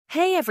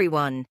Hey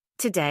everyone!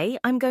 Today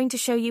I'm going to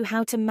show you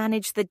how to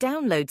manage the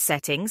download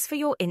settings for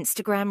your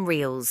Instagram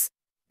Reels.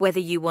 Whether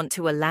you want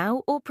to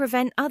allow or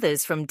prevent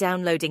others from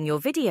downloading your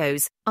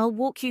videos, I'll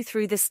walk you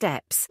through the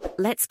steps.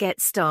 Let's get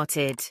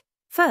started.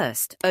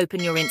 First,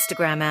 open your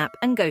Instagram app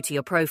and go to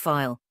your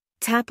profile.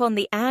 Tap on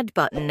the Add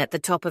button at the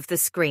top of the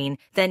screen,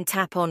 then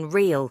tap on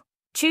Reel.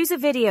 Choose a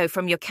video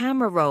from your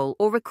camera roll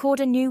or record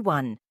a new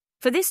one.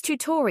 For this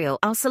tutorial,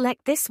 I'll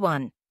select this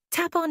one.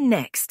 Tap on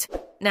Next.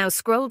 Now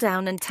scroll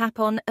down and tap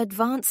on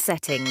Advanced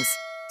Settings.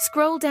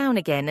 Scroll down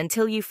again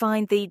until you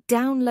find the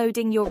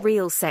Downloading Your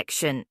Reel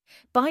section.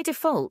 By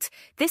default,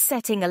 this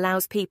setting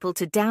allows people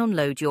to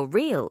download your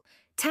reel.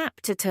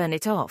 Tap to turn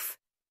it off.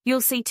 You'll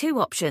see two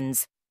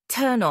options.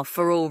 Turn off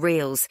for all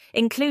reels,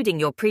 including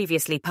your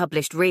previously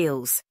published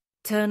reels.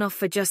 Turn off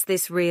for just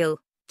this reel.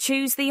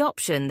 Choose the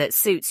option that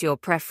suits your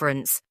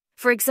preference.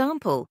 For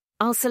example,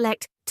 I'll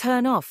select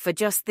Turn off for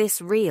just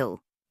this reel.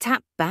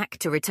 Tap back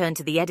to return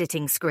to the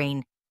editing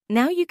screen.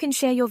 Now you can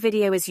share your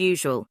video as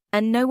usual,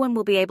 and no one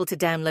will be able to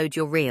download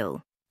your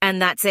reel. And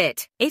that's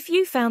it. If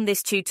you found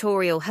this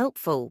tutorial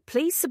helpful,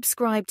 please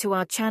subscribe to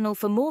our channel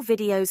for more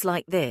videos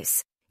like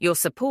this. Your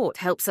support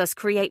helps us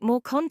create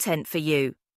more content for you.